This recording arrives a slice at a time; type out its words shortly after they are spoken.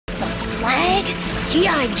FLAGG?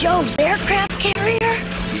 G.I. Joe's aircraft carrier?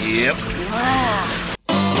 Yep. Wow.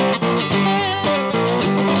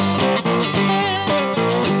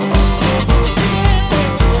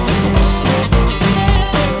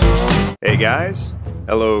 Hey guys,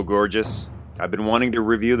 hello gorgeous. I've been wanting to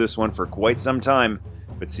review this one for quite some time,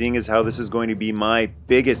 but seeing as how this is going to be my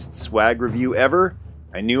biggest swag review ever,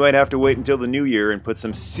 I knew I'd have to wait until the new year and put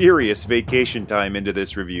some serious vacation time into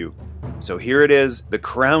this review. So here it is, the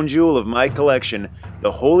crown jewel of my collection,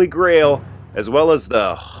 the holy grail, as well as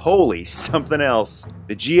the holy something else,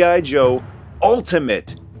 the G.I. Joe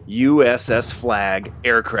Ultimate U.S.S. FLAGG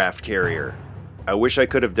Aircraft Carrier. I wish I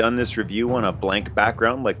could have done this review on a blank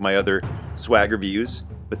background like my other swag reviews,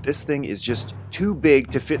 but this thing is just too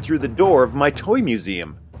big to fit through the door of my toy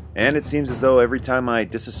museum. And it seems as though every time I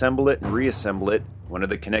disassemble it and reassemble it, one of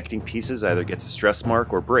the connecting pieces either gets a stress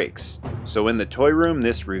mark or breaks. So in the toy room,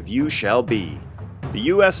 this review shall be. The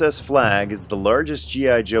U.S.S. FLAGG is the largest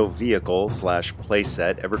G.I. Joe vehicle /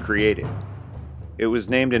 playset ever created. It was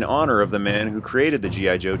named in honor of the man who created the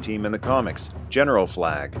G.I. Joe team in the comics, General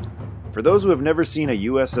Flagg. For those who have never seen a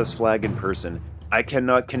U.S.S. FLAGG in person, I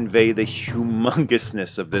cannot convey the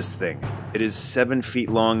humongousness of this thing. It is 7 feet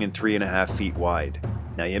long and 3.5 feet wide.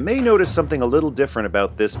 Now you may notice something a little different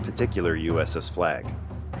about this particular U.S.S. FLAGG.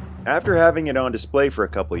 After having it on display for a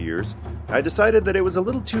couple years, I decided that it was a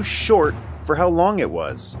little too short for how long it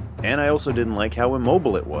was, and I also didn't like how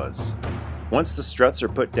immobile it was. Once the struts are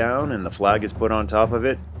put down and the flag is put on top of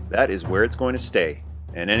it, that is where it's going to stay.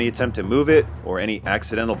 And any attempt to move it, or any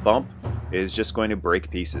accidental bump, is just going to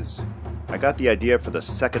break pieces. I got the idea for the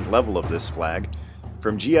second level of this flag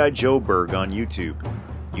from G.I. Joe Berg on YouTube.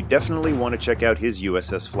 You definitely want to check out his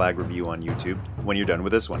U.S.S. FLAGG review on YouTube when you're done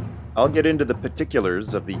with this one. I'll get into the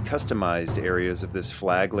particulars of the customized areas of this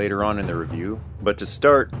flag later on in the review, but to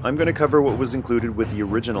start, I'm going to cover what was included with the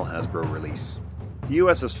original Hasbro release. The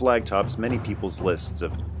U.S.S. FLAGG tops many people's lists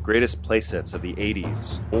of greatest playsets of the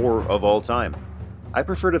 80s, or of all time. I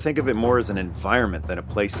prefer to think of it more as an environment than a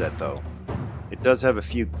playset though. It does have a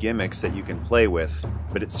few gimmicks that you can play with,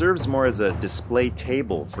 but it serves more as a display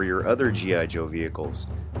table for your other G.I. Joe vehicles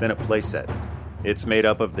than a playset. It's made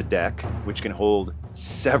up of the deck, which can hold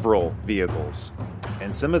several vehicles.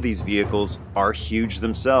 And some of these vehicles are huge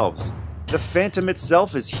themselves. The Phantom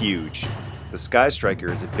itself is huge. The Sky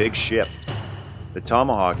Striker is a big ship. The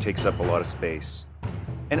Tomahawk takes up a lot of space.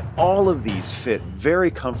 And all of these fit very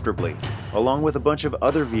comfortably, along with a bunch of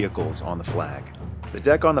other vehicles on the flag. The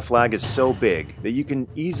deck on the flag is so big that you can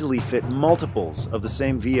easily fit multiples of the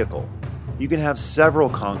same vehicle. You can have several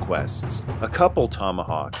Conquests, a couple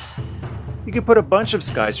Tomahawks. You can put a bunch of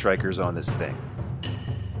Sky Strikers on this thing.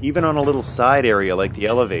 Even on a little side area like the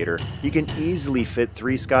elevator, you can easily fit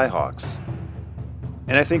 3 Skyhawks.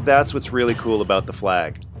 And I think that's what's really cool about the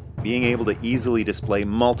flag, being able to easily display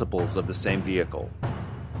multiples of the same vehicle.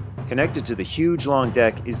 Connected to the huge long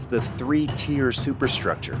deck is the 3-tier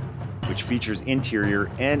superstructure, which features interior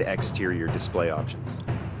and exterior display options.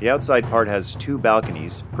 The outside part has 2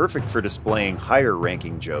 balconies, perfect for displaying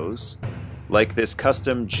higher-ranking Joes, like this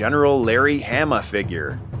custom General Larry Hama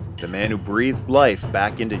figure, the man who breathed life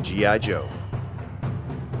back into G.I. Joe.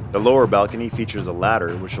 The lower balcony features a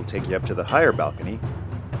ladder which will take you up to the higher balcony,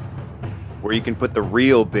 where you can put the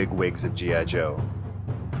real bigwigs of G.I. Joe.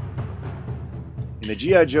 In the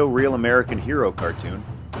G.I. Joe Real American Hero cartoon,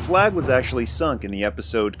 the flag was actually sunk in the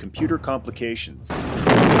episode Computer Complications,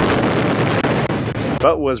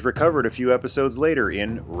 but was recovered a few episodes later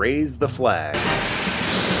in Raise the Flag.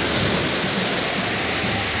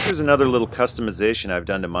 Here's another little customization I've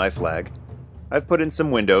done to my flag. I've put in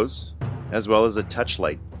some windows, as well as a touch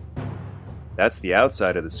light. That's the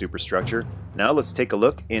outside of the superstructure. Now let's take a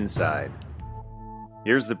look inside.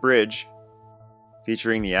 Here's the bridge,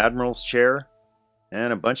 featuring the Admiral's chair,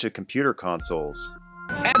 and a bunch of computer consoles.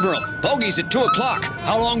 Admiral, bogey's at 2 o'clock.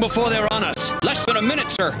 How long before they're on us? Less than a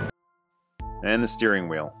minute, sir. And the steering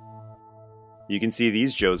wheel. You can see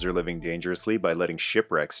these Joes are living dangerously by letting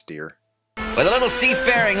shipwrecks steer. With a little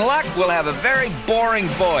seafaring luck, we'll have a very boring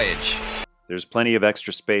voyage. There's plenty of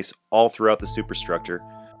extra space all throughout the superstructure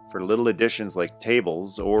for little additions like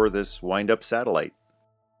tables or this wind-up satellite.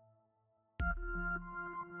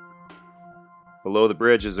 Below the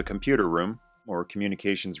bridge is a computer room, or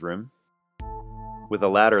communications room, with a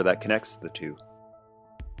ladder that connects the two.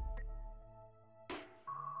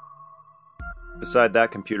 Beside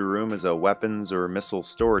that computer room is a weapons or missile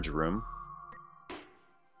storage room,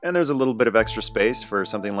 and there's a little bit of extra space for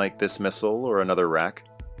something like this missile or another rack.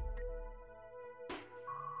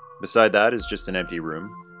 Beside that is just an empty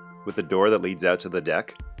room, with a door that leads out to the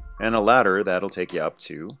deck, and a ladder that'll take you up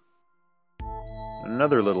to and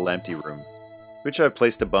another little empty room, which I've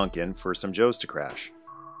placed a bunk in for some Joes to crash.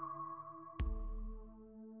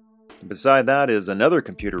 Beside that is another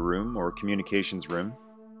computer room or communications room,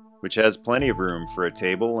 which has plenty of room for a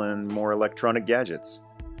table and more electronic gadgets.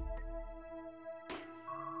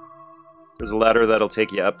 There's a ladder that'll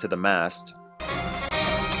take you up to the mast.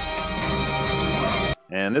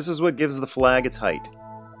 And this is what gives the flag its height.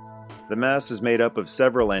 The mast is made up of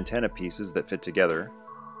several antenna pieces that fit together,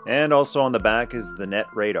 and also on the back is the net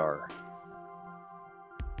radar.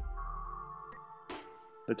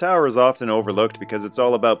 The tower is often overlooked because it's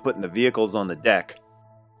all about putting the vehicles on the deck.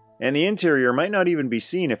 And the interior might not even be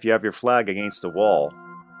seen if you have your flag against a wall,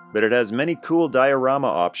 but it has many cool diorama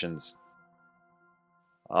options.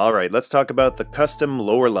 Alright, let's talk about the custom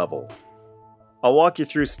lower level. I'll walk you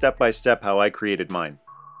through step by step how I created mine.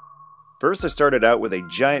 First, I started out with a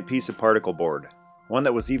giant piece of particle board, one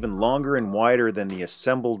that was even longer and wider than the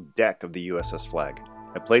assembled deck of the U.S.S. flag.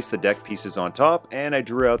 I placed the deck pieces on top and I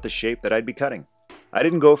drew out the shape that I'd be cutting. I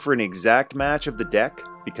didn't go for an exact match of the deck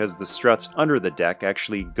because the struts under the deck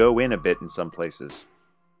actually go in a bit in some places.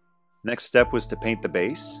 Next step was to paint the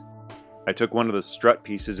base. I took one of the strut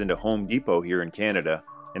pieces into Home Depot here in Canada,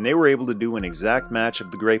 and they were able to do an exact match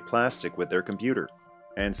of the gray plastic with their computer.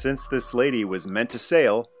 And since this lady was meant to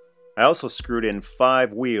sail, I also screwed in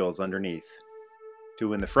 5 wheels underneath.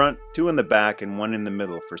 2 in the front, 2 in the back, and 1 in the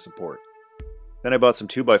middle for support. Then I bought some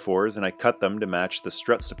 2x4s and I cut them to match the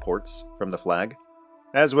strut supports from the flag,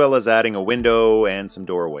 as well as adding a window and some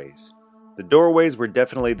doorways. The doorways were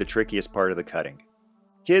definitely the trickiest part of the cutting.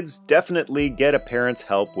 Kids, definitely get a parent's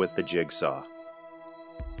help with the jigsaw.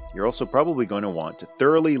 You're also probably going to want to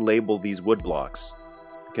thoroughly label these wood blocks,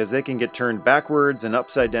 because they can get turned backwards and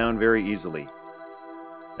upside down very easily.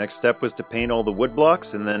 Next step was to paint all the wood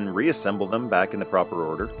blocks and then reassemble them back in the proper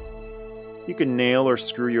order. You can nail or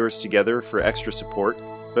screw yours together for extra support,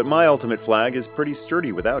 but my ultimate flag is pretty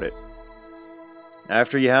sturdy without it.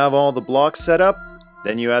 After you have all the blocks set up,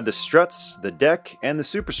 then you add the struts, the deck, and the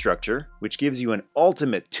superstructure, which gives you an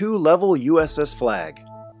ultimate 2-level U.S.S. flag.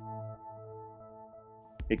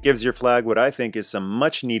 It gives your flag what I think is some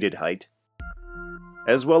much needed height,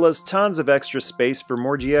 as well as tons of extra space for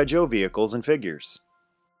more G.I. Joe vehicles and figures.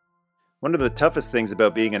 One of the toughest things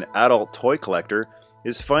about being an adult toy collector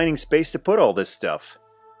is finding space to put all this stuff.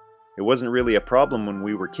 It wasn't really a problem when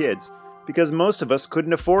we were kids, because most of us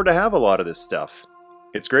couldn't afford to have a lot of this stuff.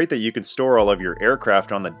 It's great that you can store all of your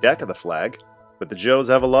aircraft on the deck of the flag, but the Joes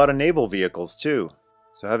have a lot of naval vehicles too.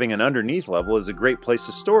 So having an underneath level is a great place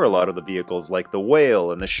to store a lot of the vehicles like the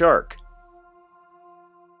whale and the shark.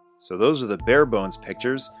 So those are the bare bones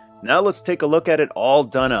pictures. Now let's take a look at it all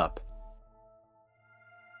done up.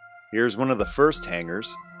 Here's one of the first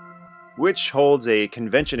hangars, which holds a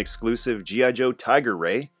convention-exclusive G.I. Joe Tiger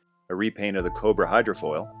Ray, a repaint of the Cobra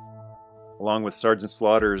hydrofoil, along with Sergeant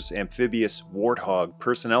Slaughter's amphibious Warthog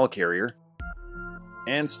personnel carrier,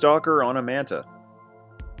 and Stalker on a Manta.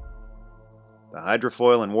 The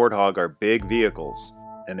hydrofoil and Warthog are big vehicles,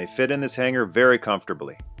 and they fit in this hangar very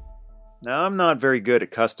comfortably. Now, I'm not very good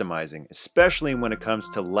at customizing, especially when it comes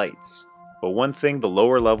to lights, but one thing the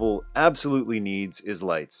lower level absolutely needs is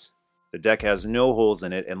lights. The deck has no holes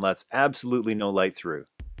in it and lets absolutely no light through.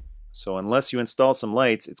 So unless you install some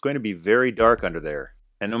lights, it's going to be very dark under there.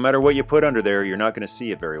 And no matter what you put under there, you're not going to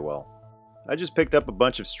see it very well. I just picked up a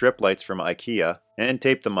bunch of strip lights from IKEA and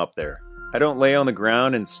taped them up there. I don't lay on the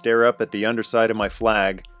ground and stare up at the underside of my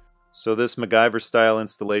flag, so this MacGyver style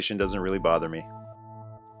installation doesn't really bother me.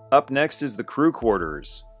 Up next is the crew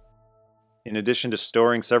quarters. In addition to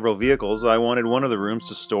storing several vehicles, I wanted one of the rooms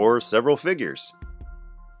to store several figures.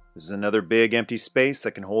 This is another big empty space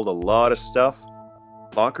that can hold a lot of stuff.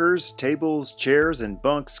 Lockers, tables, chairs, and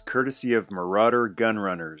bunks courtesy of Marauder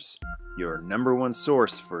Gunrunners, your #1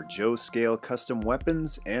 source for Joe scale custom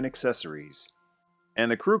weapons and accessories.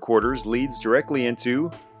 And the crew quarters leads directly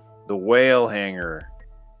into the whale hangar.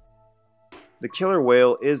 The killer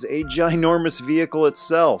whale is a ginormous vehicle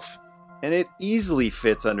itself, and it easily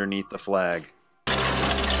fits underneath the flag.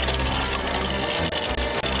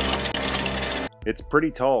 It's pretty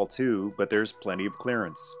tall too, but there's plenty of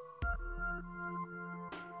clearance.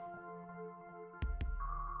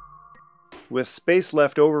 With space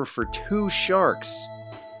left over for 2 sharks,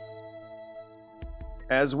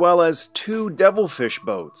 as well as 2 devilfish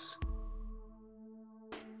boats.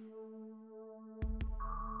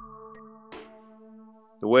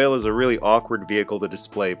 The whale is a really awkward vehicle to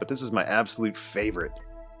display, but this is my absolute favorite.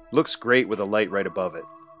 Looks great with a light right above it.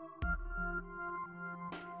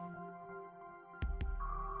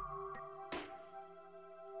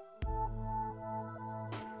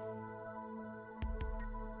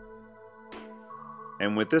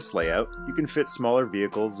 And with this layout, you can fit smaller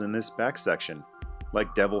vehicles in this back section,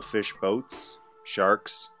 like devilfish boats,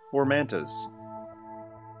 sharks, or mantas.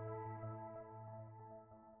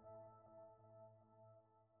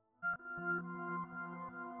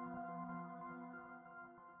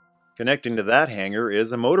 Connecting to that hangar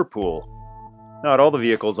is a motor pool. Not all the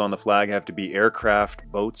vehicles on the Flag have to be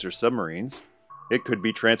aircraft, boats, or submarines. It could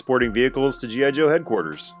be transporting vehicles to G.I. Joe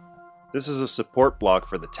headquarters. This is a support block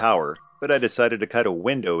for the tower, but I decided to cut a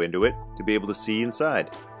window into it to be able to see inside.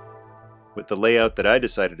 With the layout that I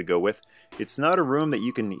decided to go with, it's not a room that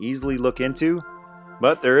you can easily look into,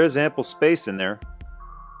 but there is ample space in there.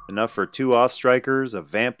 Enough for 2 Off-Strikers, a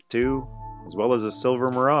Vamp 2, as well as a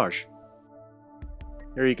Silver Mirage.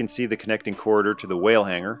 Here you can see the connecting corridor to the whale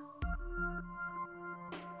hangar.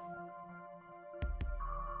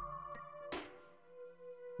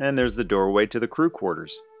 And there's the doorway to the crew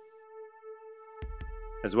quarters,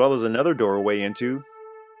 as well as another doorway into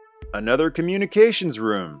another communications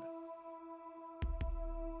room.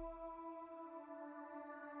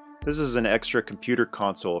 This is an extra computer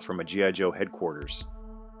console from a G.I. Joe headquarters.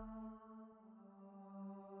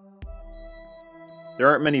 There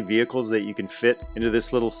aren't many vehicles that you can fit into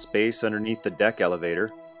this little space underneath the deck elevator,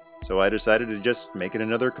 so I decided to just make it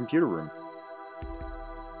another computer room.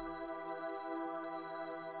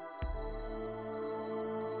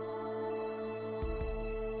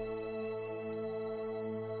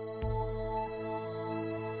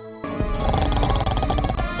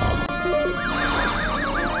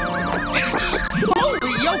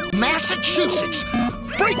 Holyoke, Massachusetts!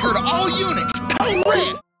 Breaker to all units! Code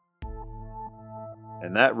red!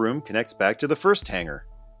 And that room connects back to the first hangar.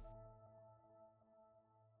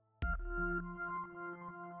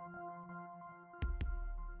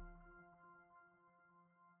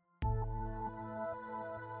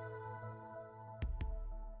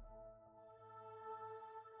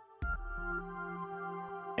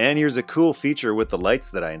 And here's a cool feature with the lights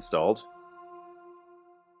that I installed.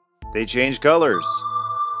 They change colors.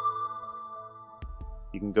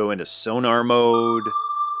 You can go into sonar mode,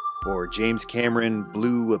 or James Cameron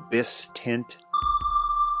Blue Abyss tint.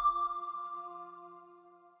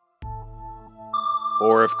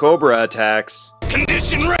 Or if Cobra attacks.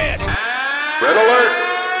 Condition red! Red alert!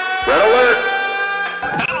 Red alert!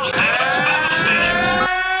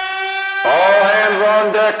 All hands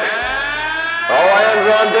on deck! All hands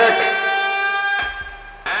on deck!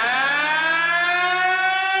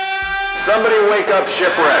 Somebody wake up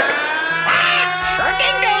Shipwreck!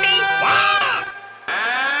 Shirking duty!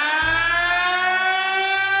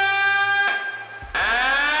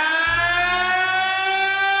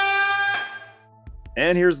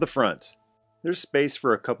 And here's the front. There's space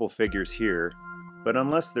for a couple figures here, but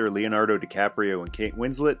unless they're Leonardo DiCaprio and Kate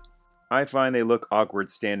Winslet, I find they look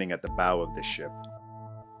awkward standing at the bow of this ship.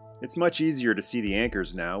 It's much easier to see the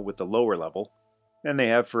anchors now with the lower level, and they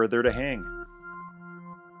have further to hang.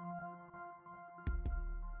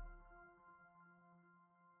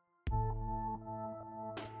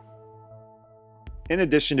 In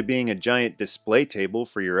addition to being a giant display table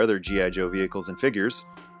for your other G.I. Joe vehicles and figures,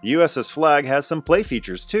 the U.S.S. Flag has some play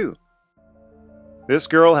features too. This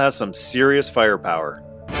girl has some serious firepower.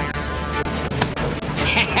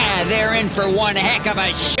 They're in for one heck of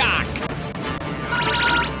a shock!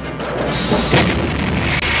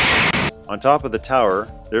 On top of the tower,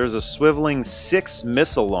 there is a swiveling 6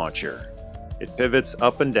 missile launcher. It pivots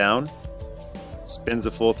up and down, spins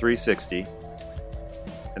a full 360,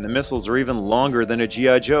 and the missiles are even longer than a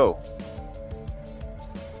G.I. Joe.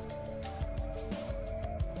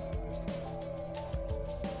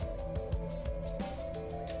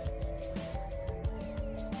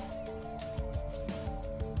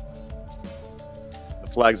 The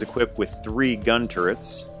Flag's equipped with 3 gun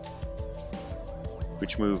turrets,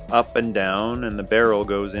 which move up and down, and the barrel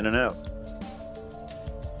goes in and out.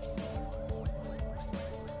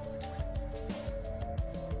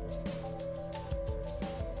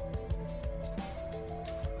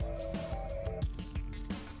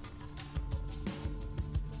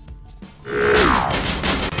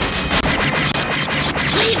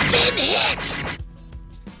 We've been hit!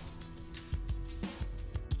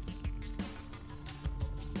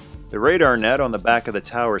 The radar net on the back of the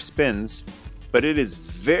tower spins, but it is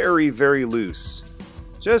very, very loose.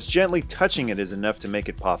 Just gently touching it is enough to make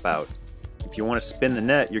it pop out. If you want to spin the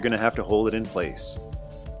net, you're going to have to hold it in place.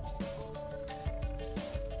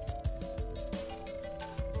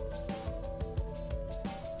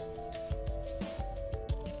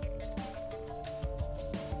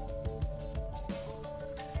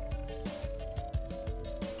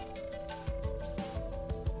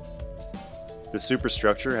 The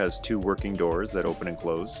superstructure has 2 working doors that open and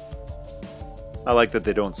close. I like that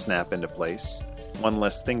they don't snap into place. One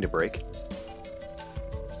less thing to break.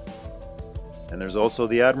 And there's also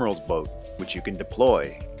the Admiral's boat, which you can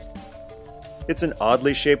deploy. It's an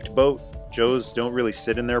oddly shaped boat. Joes don't really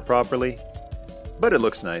sit in there properly, but it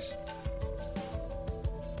looks nice.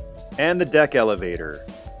 And the deck elevator.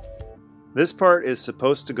 This part is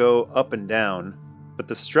supposed to go up and down, but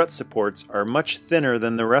the strut supports are much thinner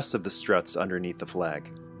than the rest of the struts underneath the flag.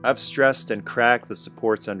 I've stressed and cracked the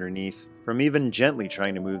supports underneath from even gently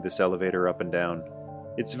trying to move this elevator up and down.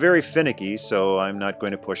 It's very finicky, so I'm not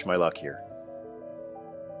going to push my luck here.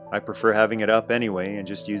 I prefer having it up anyway and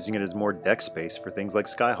just using it as more deck space for things like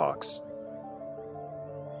Skyhawks.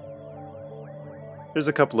 There's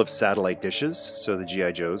a couple of satellite dishes so the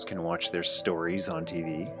G.I. Joes can watch their stories on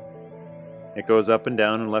TV. It goes up and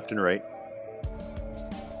down and left and right.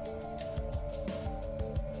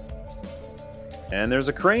 And there's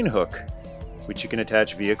a crane hook, which you can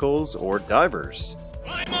attach vehicles or divers.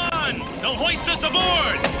 Climb on! They'll hoist us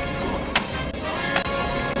aboard!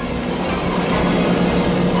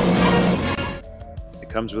 It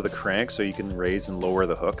comes with a crank so you can raise and lower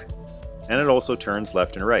the hook, and it also turns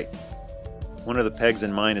left and right. One of the pegs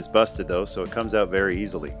in mine is busted though, so it comes out very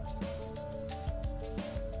easily.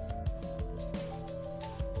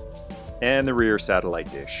 And the rear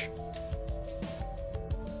satellite dish.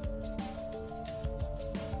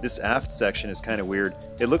 This aft section is kind of weird.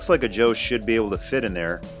 It looks like a Joe should be able to fit in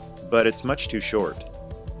there, but it's much too short.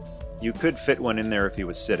 You could fit one in there if he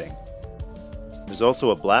was sitting. There's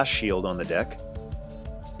also a blast shield on the deck.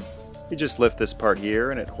 You just lift this part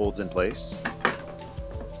here and it holds in place,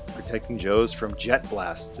 protecting Joes from jet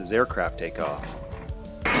blasts as aircraft take off.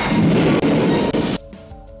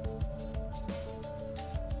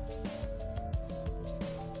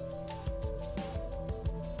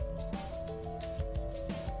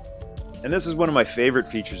 And this is one of my favorite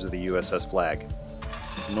features of the U.S.S. flag.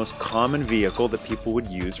 The most common vehicle that people would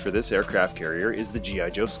use for this aircraft carrier is the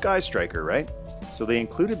G.I. Joe Sky Striker, right? So they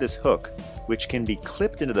included this hook, which can be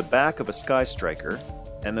clipped into the back of a Sky Striker,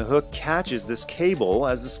 and the hook catches this cable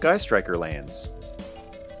as the Sky Striker lands.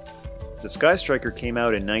 The Sky Striker came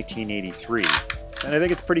out in 1983, and I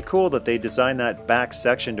think it's pretty cool that they designed that back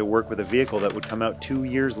section to work with a vehicle that would come out 2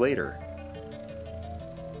 years later.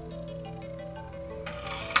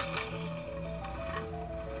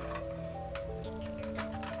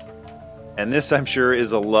 And this, I'm sure,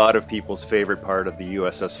 is a lot of people's favorite part of the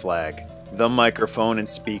U.S.S. flag, the microphone and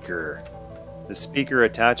speaker. The speaker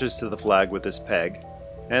attaches to the flag with this peg,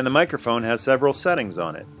 and the microphone has several settings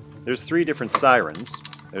on it. There's 3 different sirens.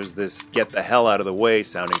 There's this get the hell out of the way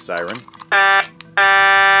sounding siren.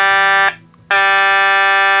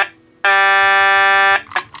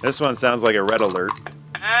 This one sounds like a red alert.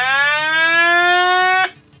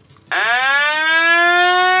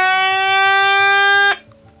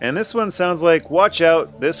 And this one sounds like, watch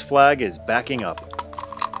out, this flag is backing up.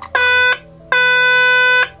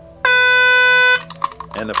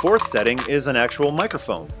 And the 4th setting is an actual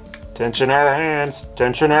microphone. Tension our hands,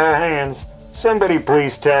 tension our hands. Somebody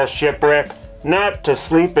please tell Shipwreck not to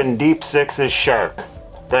sleep in Deep Six's shark.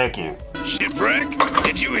 Thank you. Shipwreck,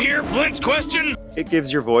 did you hear Flint's question? It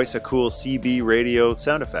gives your voice a cool CB radio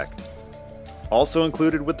sound effect. Also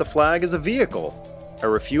included with the flag is a vehicle, a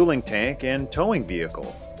refueling tank and towing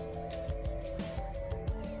vehicle.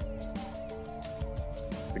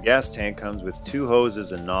 The gas tank comes with 2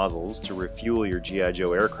 hoses and nozzles to refuel your G.I.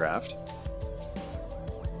 Joe aircraft.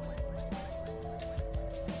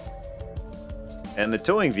 And the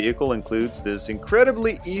towing vehicle includes this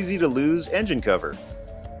incredibly easy to lose engine cover.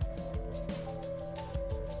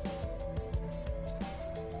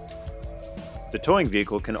 The towing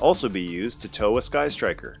vehicle can also be used to tow a Sky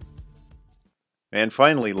Striker. And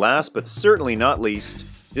finally, last but certainly not least,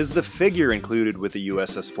 is the figure included with the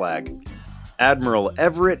U.S.S. flag. Admiral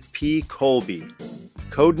Everett P. Colby,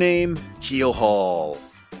 codename Keel Haul.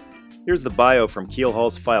 Here's the bio from Keel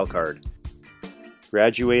Hall's file card.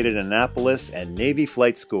 Graduated Annapolis and Navy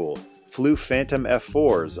Flight School, flew Phantom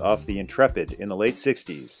F-4s off the Intrepid in the late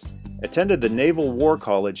 60s, attended the Naval War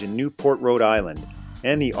College in Newport, Rhode Island,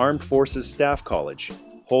 and the Armed Forces Staff College.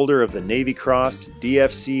 Holder of the Navy Cross,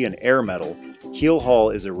 DFC, and Air Medal, Keel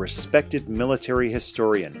Haul is a respected military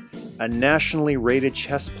historian, a nationally rated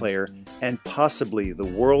chess player, and possibly the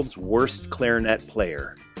world's worst clarinet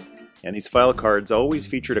player. And these file cards always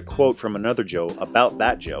featured a quote from another Joe about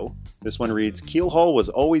that Joe. This one reads, Keel Haul was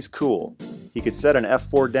always cool. He could set an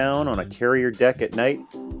F-4 down on a carrier deck at night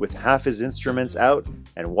with half his instruments out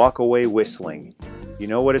and walk away whistling. You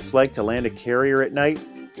know what it's like to land a carrier at night?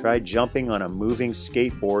 try jumping on a moving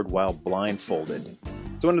skateboard while blindfolded.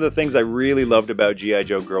 It's one of the things I really loved about G.I.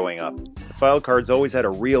 Joe growing up. The file cards always had a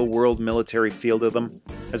real-world military feel to them,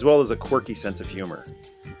 as well as a quirky sense of humor.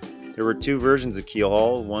 There were two versions of Keel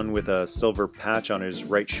Haul, one with a silver patch on his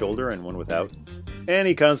right shoulder and one without, and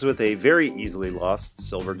he comes with a very easily lost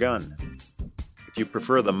silver gun. If you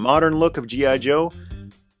prefer the modern look of G.I. Joe,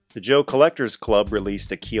 the Joe Collectors Club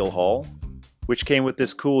released a Keel Haul, which came with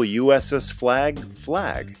this cool U.S.S.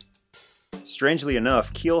 flag. Strangely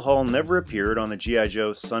enough, Keel Haul never appeared on the G.I.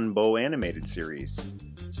 Joe Sunbow animated series.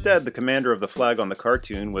 Instead, the commander of the flag on the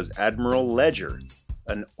cartoon was Admiral Ledger,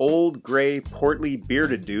 an old, gray, portly,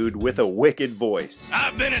 bearded dude with a wicked voice.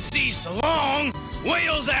 I've been at sea so long,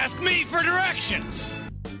 whales ask me for directions.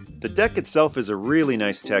 The deck itself is a really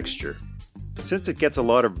nice texture. Since it gets a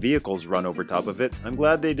lot of vehicles run over top of it, I'm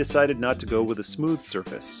glad they decided not to go with a smooth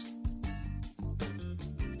surface.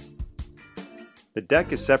 The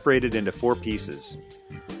deck is separated into 4 pieces.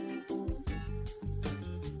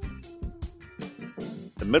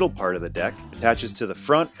 The middle part of the deck attaches to the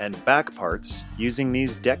front and back parts using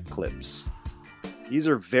these deck clips. These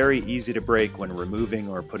are very easy to break when removing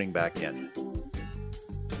or putting back in.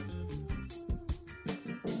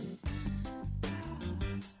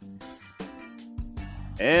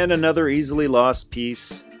 And another easily lost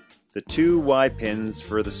piece, the 2 Y pins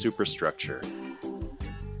for the superstructure.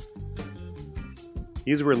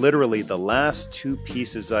 These were literally the last 2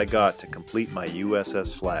 pieces I got to complete my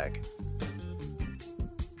U.S.S. flag.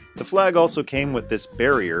 The flag also came with this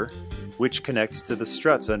barrier, which connects to the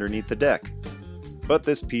struts underneath the deck. But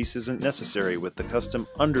this piece isn't necessary with the custom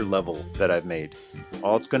underlevel that I've made.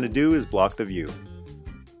 All it's going to do is block the view.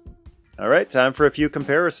 Alright, time for a few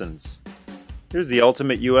comparisons. Here's the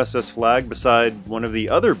ultimate U.S.S. flag beside one of the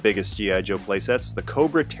other biggest G.I. Joe playsets, the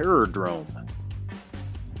Cobra Terror Drome.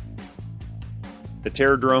 The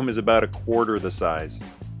Terror Drome is about 1/4 the size.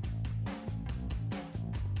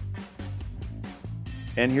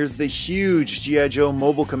 And here's the huge G.I. Joe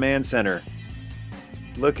Mobile Command Center,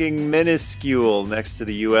 looking minuscule next to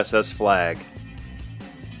the U.S.S. flag.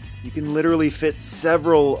 You can literally fit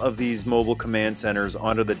several of these mobile command centers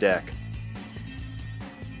onto the deck.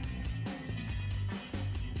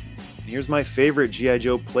 And here's my favorite G.I.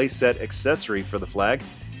 Joe playset accessory for the flag,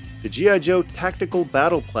 the G.I. Joe Tactical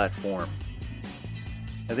Battle Platform.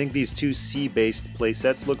 I think these 2 sea-based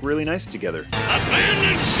playsets look really nice together.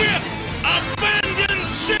 Abandoned ship! Abandoned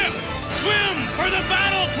ship! Swim for the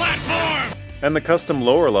battle platform! And the custom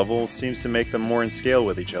lower level seems to make them more in scale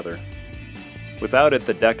with each other. Without it,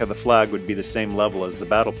 the deck of the flag would be the same level as the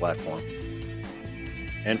battle platform.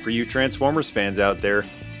 And for you Transformers fans out there,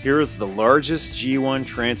 here is the largest G1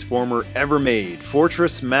 Transformer ever made,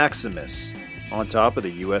 Fortress Maximus, on top of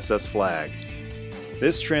the U.S.S. flag.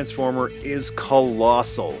 This Transformer is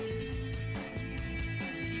colossal,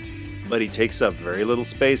 but he takes up very little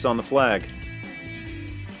space on the flag.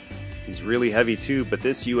 He's really heavy too, but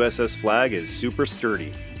this U.S.S. flag is super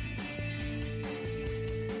sturdy.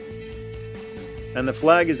 And the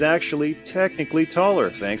flag is actually technically taller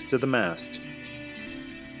thanks to the mast.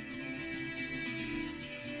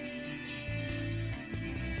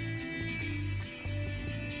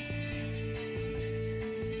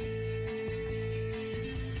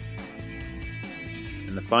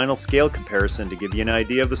 And the final scale comparison to give you an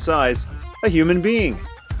idea of the size, a human being.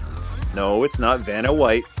 No, it's not Vanna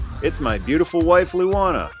White, it's my beautiful wife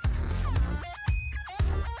Luana.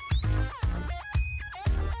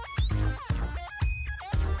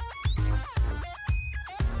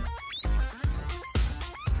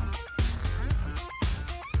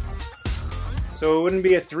 So it wouldn't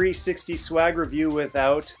be a 360 swag review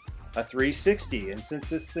without a 360, and since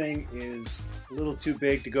this thing is a little too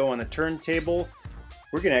big to go on the turntable,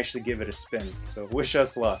 we're going to actually give it a spin, so wish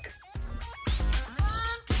us luck.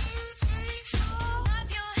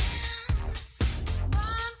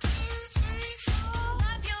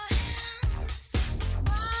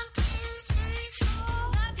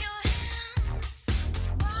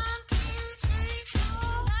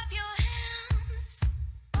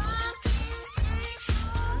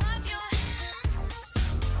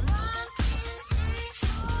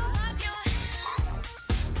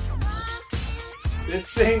 This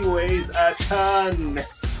thing weighs a ton!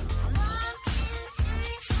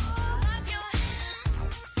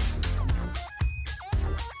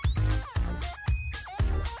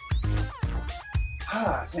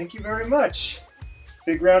 Thank you very much.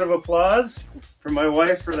 Big round of applause for my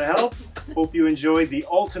wife for the help. Hope you enjoyed the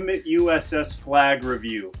ultimate U.S.S. flag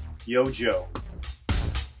review. Yo, Joe.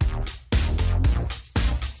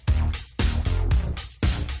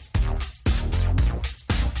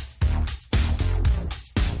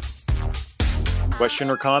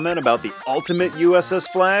 Question or comment about the ultimate USS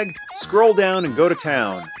flag? Scroll down and go to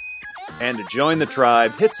town. And to join the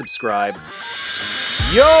tribe, hit subscribe.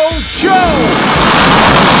 Yo, Joe!